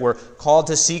circumstances, right? We're called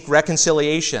to seek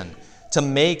reconciliation, to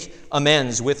make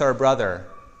amends with our brother.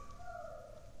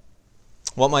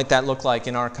 What might that look like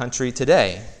in our country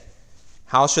today?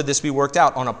 How should this be worked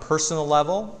out? On a personal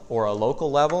level or a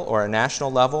local level or a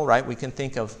national level, right? We can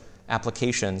think of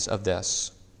applications of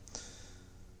this.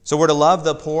 So we're to love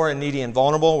the poor and needy and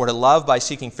vulnerable. We're to love by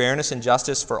seeking fairness and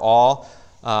justice for all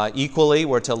equally.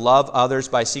 We're to love others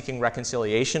by seeking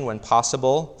reconciliation when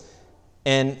possible.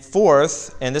 And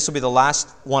fourth, and this will be the last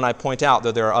one I point out,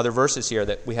 though there are other verses here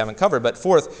that we haven't covered, but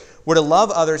fourth, we're to love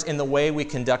others in the way we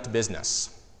conduct business.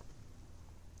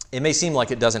 It may seem like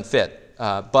it doesn't fit,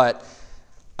 but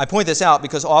I point this out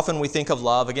because often we think of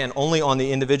love, again, only on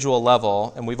the individual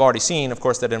level, and we've already seen, of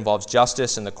course, that it involves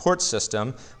justice and the court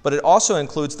system, but it also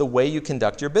includes the way you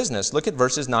conduct your business. Look at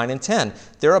verses 9 and 10.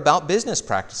 They're about business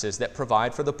practices that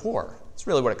provide for the poor. That's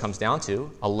really what it comes down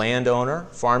to. A landowner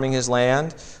farming his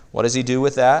land, what does he do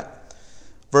with that?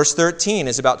 Verse 13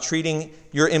 is about treating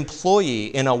your employee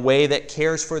in a way that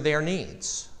cares for their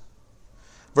needs.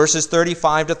 Verses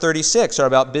 35 to 36 are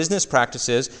about business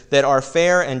practices that are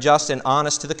fair and just and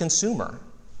honest to the consumer.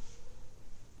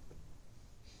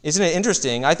 Isn't it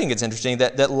interesting? I think it's interesting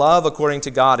that love according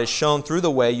to God is shown through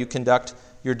the way you conduct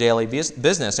your daily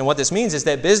business. And what this means is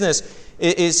that business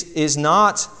is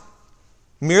not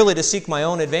merely to seek my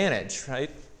own advantage,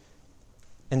 right?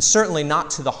 And certainly not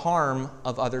to the harm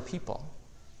of other people.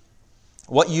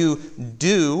 What you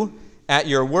do at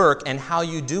your work and how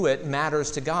you do it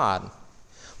matters to God.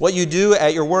 What you do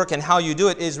at your work and how you do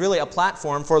it is really a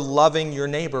platform for loving your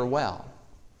neighbor well.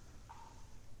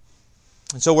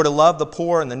 And so we're to love the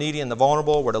poor and the needy and the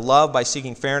vulnerable. We're to love by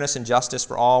seeking fairness and justice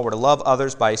for all. We're to love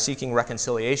others by seeking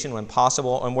reconciliation when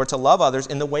possible. And we're to love others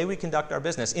in the way we conduct our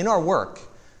business, in our work,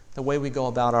 the way we go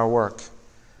about our work.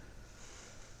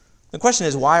 The question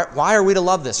is, why are we to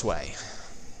love this way?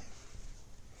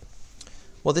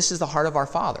 Well, this is the heart of our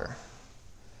Father.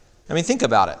 I mean, think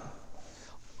about it.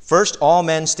 First, all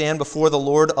men stand before the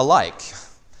Lord alike.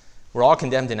 We're all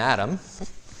condemned in Adam.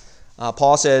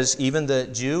 Paul says even the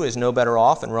Jew is no better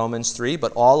off in Romans 3,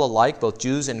 but all alike, both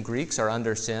Jews and Greeks, are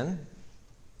under sin.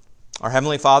 Our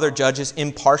Heavenly Father judges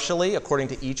impartially according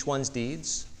to each one's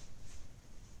deeds,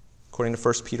 according to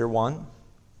 1 Peter 1.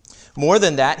 More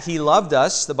than that, He loved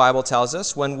us, the Bible tells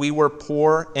us, when we were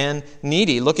poor and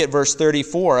needy. Look at verse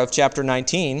 34 of chapter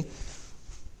 19.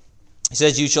 He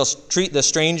says, you shall treat the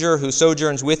stranger who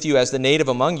sojourns with you as the native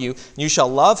among you. You shall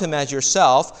love him as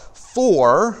yourself,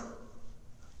 for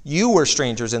you were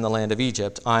strangers in the land of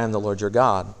Egypt. I am the Lord your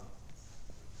God.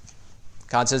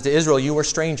 God says to Israel, you were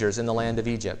strangers in the land of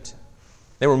Egypt.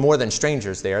 They were more than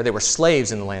strangers there. They were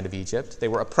slaves in the land of Egypt. They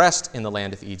were oppressed in the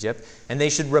land of Egypt. And they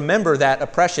should remember that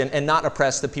oppression and not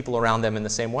oppress the people around them in the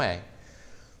same way.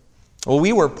 Well,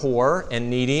 we were poor and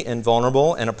needy and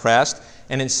vulnerable and oppressed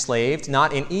and enslaved,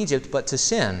 not in Egypt, but to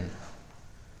sin.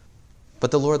 But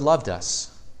the Lord loved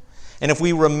us. And if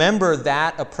we remember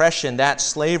that oppression, that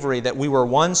slavery that we were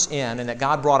once in and that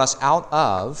God brought us out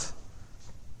of,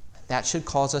 that should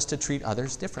cause us to treat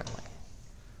others differently.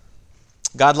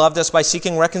 God loved us by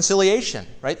seeking reconciliation,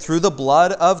 right? Through the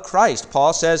blood of Christ.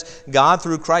 Paul says God,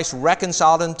 through Christ,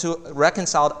 reconciled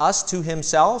us to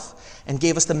Himself and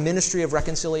gave us the ministry of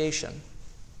reconciliation.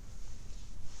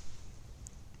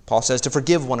 Paul says to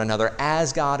forgive one another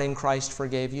as God in Christ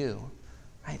forgave you.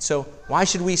 Right? So why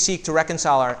should we seek to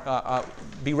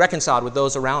be reconciled with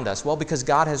those around us? Well, because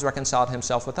God has reconciled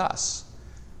Himself with us,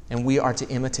 and we are to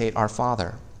imitate our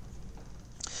Father.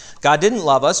 God didn't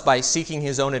love us by seeking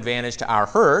his own advantage to our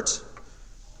hurt,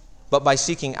 but by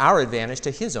seeking our advantage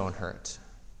to his own hurt.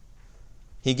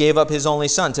 He gave up his only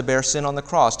Son to bear sin on the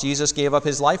cross. Jesus gave up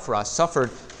his life for us,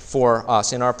 suffered for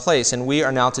us in our place, and we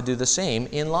are now to do the same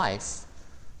in life,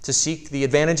 to seek the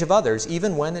advantage of others,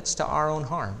 even when it's to our own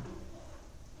harm.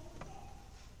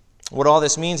 What all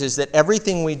this means is that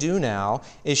everything we do now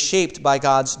is shaped by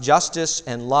God's justice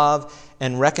and love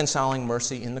and reconciling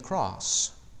mercy in the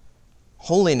cross.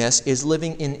 Holiness is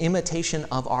living in imitation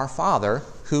of our Father,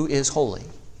 who is holy.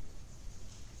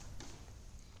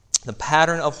 The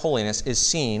pattern of holiness is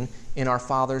seen in our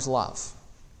Father's love.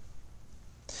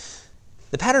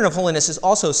 The pattern of holiness is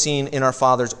also seen in our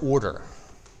Father's order.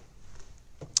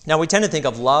 Now, we tend to think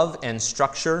of love and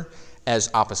structure as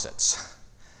opposites.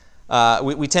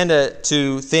 We tend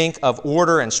to think of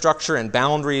order and structure and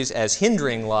boundaries as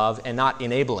hindering love and not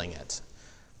enabling it.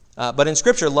 But in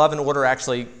Scripture, love and order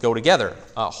actually go together.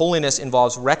 Holiness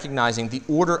involves recognizing the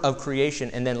order of creation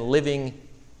and then living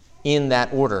in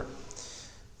that order.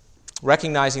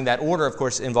 Recognizing that order, of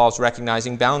course, involves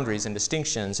recognizing boundaries and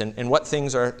distinctions and what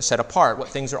things are set apart, what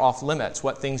things are off limits,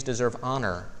 what things deserve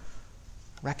honor.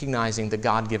 Recognizing the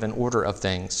God-given order of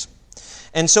things.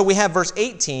 And so we have verse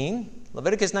 18,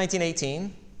 Leviticus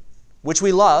 19:18, which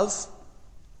we love,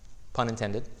 pun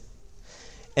intended.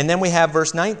 And then we have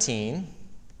verse 19,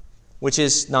 which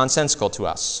is nonsensical to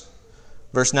us.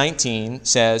 Verse 19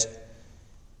 says,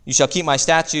 "You shall keep my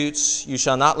statutes, you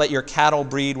shall not let your cattle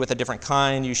breed with a different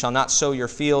kind, you shall not sow your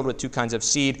field with two kinds of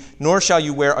seed, nor shall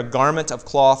you wear a garment of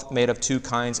cloth made of two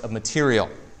kinds of material."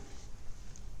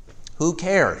 Who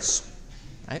cares?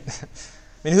 Right? I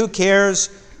mean, who cares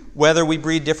whether we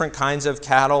breed different kinds of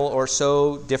cattle or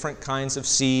sow different kinds of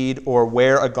seed or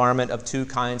wear a garment of two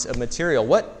kinds of material?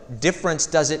 What difference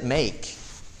does it make?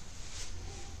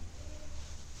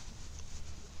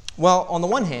 Well, on the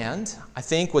one hand, I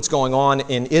think what's going on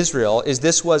in Israel is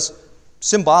this was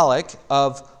symbolic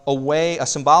of a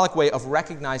symbolic way of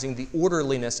recognizing the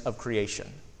orderliness of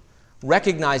creation,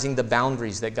 recognizing the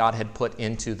boundaries that God had put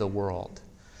into the world.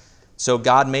 So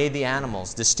God made the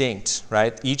animals distinct,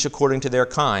 right? Each according to their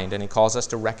kind, and he calls us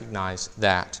to recognize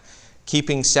that,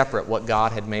 keeping separate what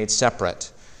God had made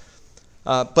separate.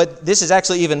 But this is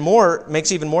actually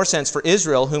makes even more sense for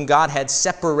Israel, whom God had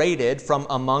separated from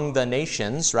among the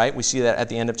nations, right? We see that at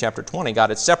the end of chapter 20. God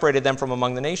had separated them from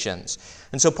among the nations.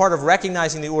 And so part of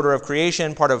recognizing the order of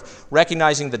creation, part of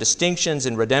recognizing the distinctions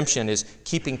in redemption is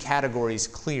keeping categories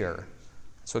clear.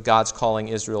 That's what God's calling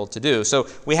Israel to do. So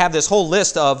we have this whole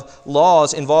list of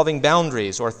laws involving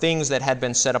boundaries or things that had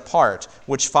been set apart,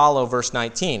 which follow verse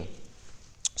 19.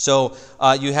 So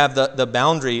you have the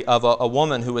boundary of a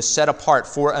woman who was set apart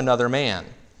for another man,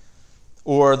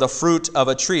 or the fruit of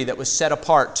a tree that was set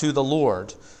apart to the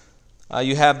Lord.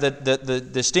 You have the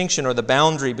distinction or the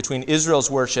boundary between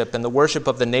Israel's worship and the worship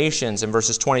of the nations in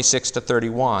verses 26 to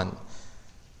 31.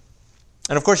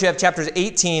 And of course you have chapters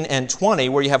 18 and 20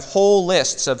 where you have whole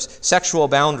lists of sexual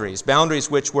boundaries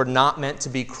which were not meant to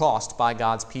be crossed by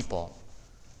God's people.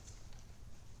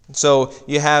 So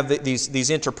you have these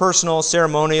interpersonal,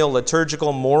 ceremonial,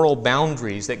 liturgical, moral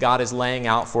boundaries that God is laying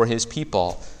out for his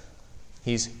people.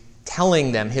 He's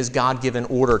telling them his God-given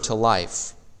order to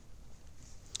life.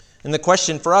 And the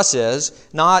question for us is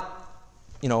not,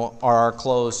 are our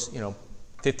clothes,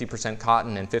 50%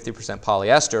 cotton and 50%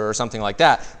 polyester or something like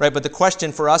that, right? But the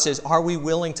question for us is, are we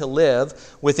willing to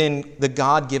live within the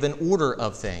God-given order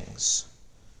of things?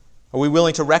 Are we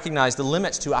willing to recognize the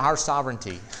limits to our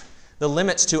sovereignty, the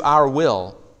limits to our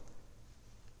will,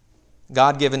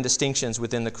 God-given distinctions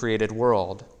within the created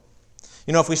world?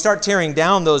 If we start tearing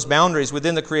down those boundaries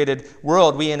within the created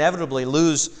world, we inevitably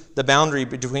lose the boundary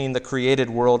between the created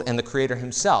world and the Creator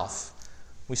himself.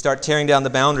 We start tearing down the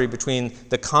boundary between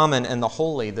the common and the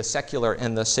holy, the secular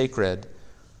and the sacred.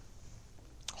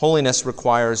 Holiness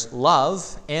requires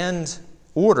love and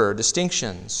order,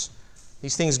 distinctions.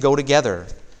 These things go together.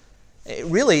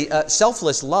 Really,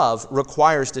 selfless love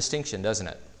requires distinction, doesn't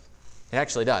it? It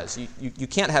actually does. You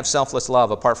can't have selfless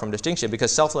love apart from distinction,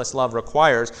 because selfless love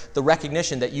requires the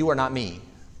recognition that you are not me.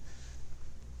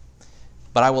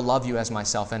 But I will love you as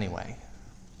myself anyway.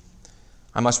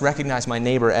 I must recognize my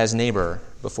neighbor as neighbor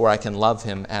before I can love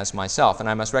him as myself. And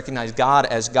I must recognize God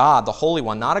as God, the Holy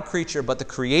One, not a creature, but the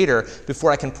Creator,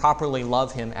 before I can properly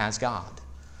love him as God.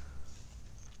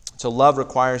 So love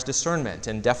requires discernment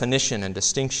and definition and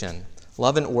distinction.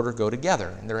 Love and order go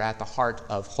together, and they're at the heart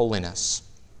of holiness.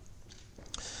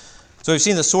 So we've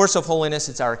seen the source of holiness.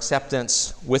 It's our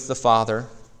acceptance with the Father.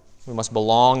 We must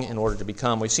belong in order to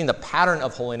become. We've seen the pattern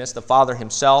of holiness, the Father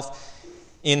himself,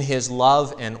 in his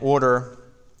love and order.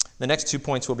 The next 2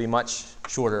 points will be much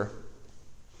shorter.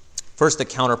 First, the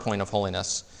counterpoint of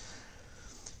holiness.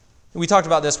 We talked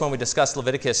about this when we discussed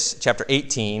Leviticus chapter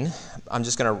 18. I'm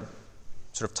just going to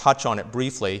sort of touch on it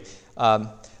briefly.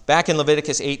 Back in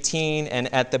Leviticus 18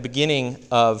 and at the beginning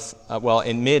of,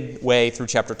 in midway through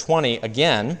chapter 20,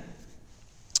 again,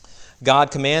 God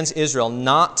commands Israel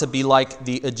not to be like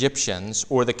the Egyptians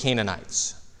or the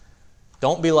Canaanites.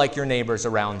 Don't be like your neighbors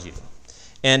around you.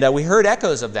 And we heard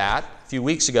echoes of that a few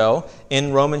weeks ago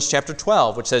in Romans chapter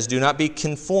 12, which says, do not be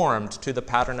conformed to the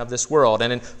pattern of this world.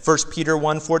 And in 1 Peter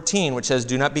 1:14, which says,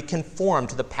 do not be conformed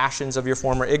to the passions of your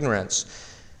former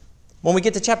ignorance. When we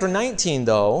get to chapter 19,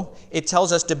 though, it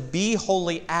tells us to be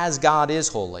holy as God is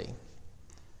holy.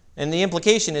 And the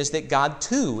implication is that God,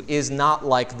 too, is not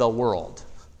like the world.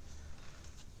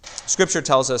 Scripture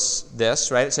tells us this,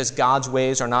 right? It says God's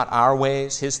ways are not our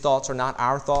ways. His thoughts are not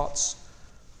our thoughts.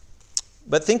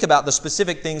 But think about the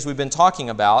specific things we've been talking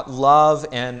about, love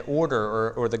and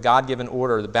order, or the God-given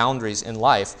order, the boundaries in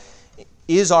life.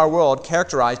 Is our world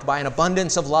characterized by an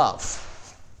abundance of love?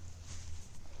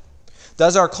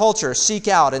 Does our culture seek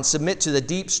out and submit to the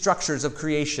deep structures of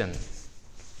creation?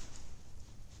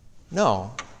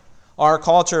 No. Our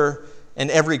culture, and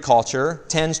every culture,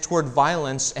 tends toward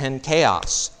violence and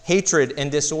chaos, hatred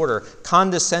and disorder,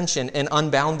 condescension and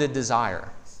unbounded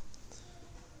desire.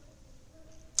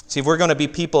 See, if we're going to be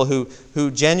people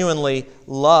who genuinely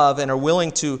love and are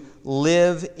willing to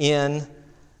live in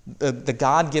the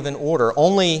God-given order,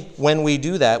 only when we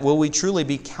do that will we truly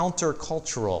be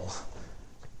countercultural.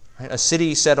 Right? A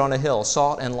city set on a hill,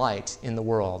 salt and light in the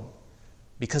world.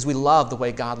 Because we love the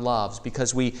way God loves,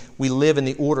 because we live in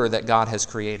the order that God has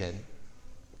created.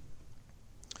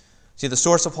 See, the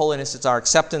source of holiness is our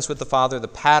acceptance with the Father. The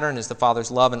pattern is the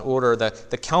Father's love and order.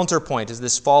 The counterpoint is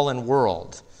this fallen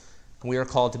world. We are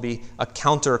called to be a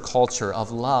counterculture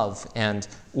of love and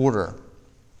order.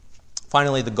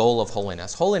 Finally, the goal of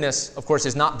holiness. Holiness, of course,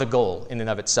 is not the goal in and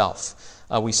of itself.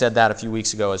 We said that a few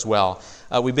weeks ago as well.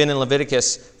 We've been in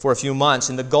Leviticus for a few months,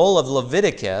 and the goal of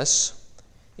Leviticus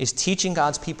is teaching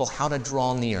God's people how to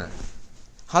draw near.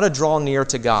 How to draw near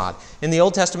to God. In the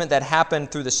Old Testament, that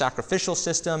happened through the sacrificial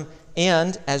system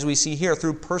and, as we see here,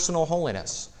 through personal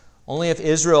holiness. Only if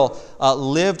Israel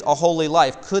lived a holy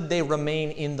life could they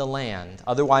remain in the land.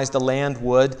 Otherwise, the land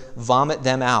would vomit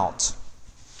them out,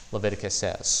 Leviticus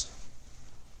says.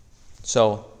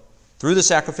 So, through the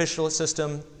sacrificial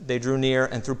system, they drew near,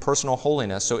 and through personal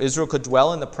holiness, so Israel could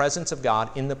dwell in the presence of God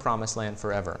in the promised land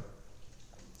forever.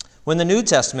 When the New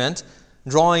Testament,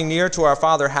 drawing near to our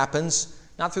Father, happens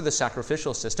not through the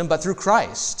sacrificial system, but through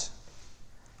Christ.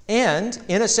 And,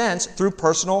 in a sense, through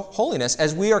personal holiness,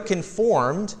 as we are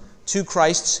conformed to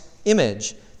Christ's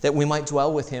image, that we might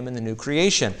dwell with Him in the new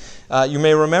creation. You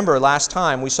may remember last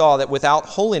time we saw that without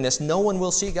holiness, no one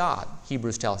will see God,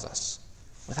 Hebrews tells us.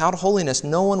 Without holiness,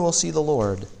 no one will see the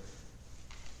Lord.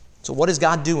 So what is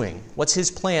God doing? What's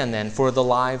His plan then for the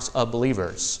lives of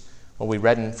believers? Well, we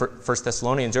read in 1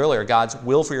 Thessalonians earlier, God's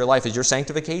will for your life is your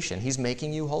sanctification. He's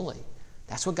making you holy.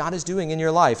 That's what God is doing in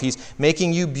your life. He's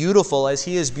making you beautiful as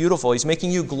He is beautiful. He's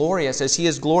making you glorious as He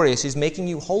is glorious. He's making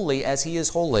you holy as He is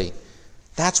holy.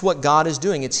 That's what God is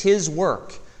doing. It's His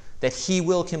work that He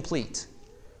will complete.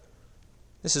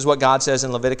 This is what God says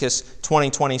in Leviticus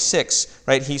 20:26,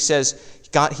 right? He says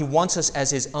God, He wants us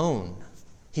as His own.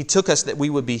 He took us that we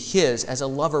would be His as a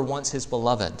lover wants his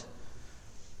beloved.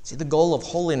 See, the goal of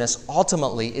holiness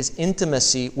ultimately is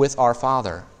intimacy with our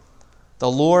Father. The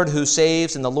Lord who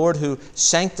saves and the Lord who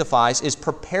sanctifies is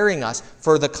preparing us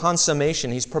for the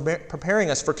consummation. He's preparing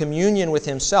us for communion with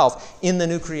Himself in the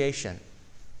new creation.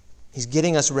 He's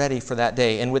getting us ready for that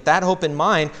day. And with that hope in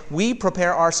mind, we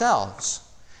prepare ourselves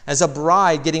as a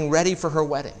bride getting ready for her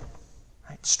wedding.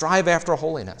 Right? Strive after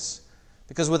holiness.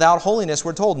 Because without holiness,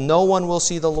 we're told, no one will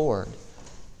see the Lord.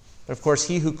 But of course,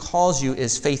 He who calls you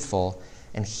is faithful,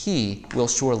 and He will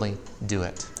surely do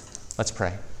it. Let's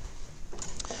pray.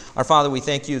 Our Father, we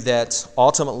thank You that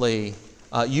ultimately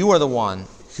You are the one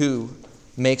who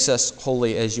makes us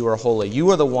holy as You are holy. You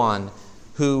are the one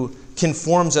who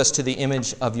conforms us to the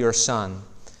image of Your Son.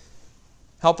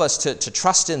 Help us to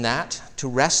trust in that, to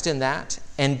rest in that,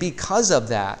 and because of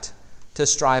that, to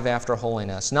strive after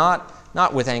holiness.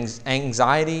 Not with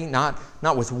anxiety, not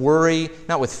with worry,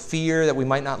 not with fear that we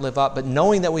might not live up, but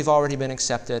knowing that we've already been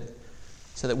accepted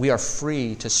so that we are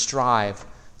free to strive,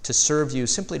 to serve You,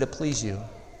 simply to please You,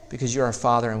 because You're our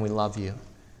Father and we love You.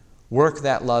 Work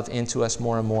that love into us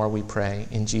more and more, we pray.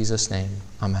 In Jesus' name,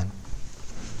 amen.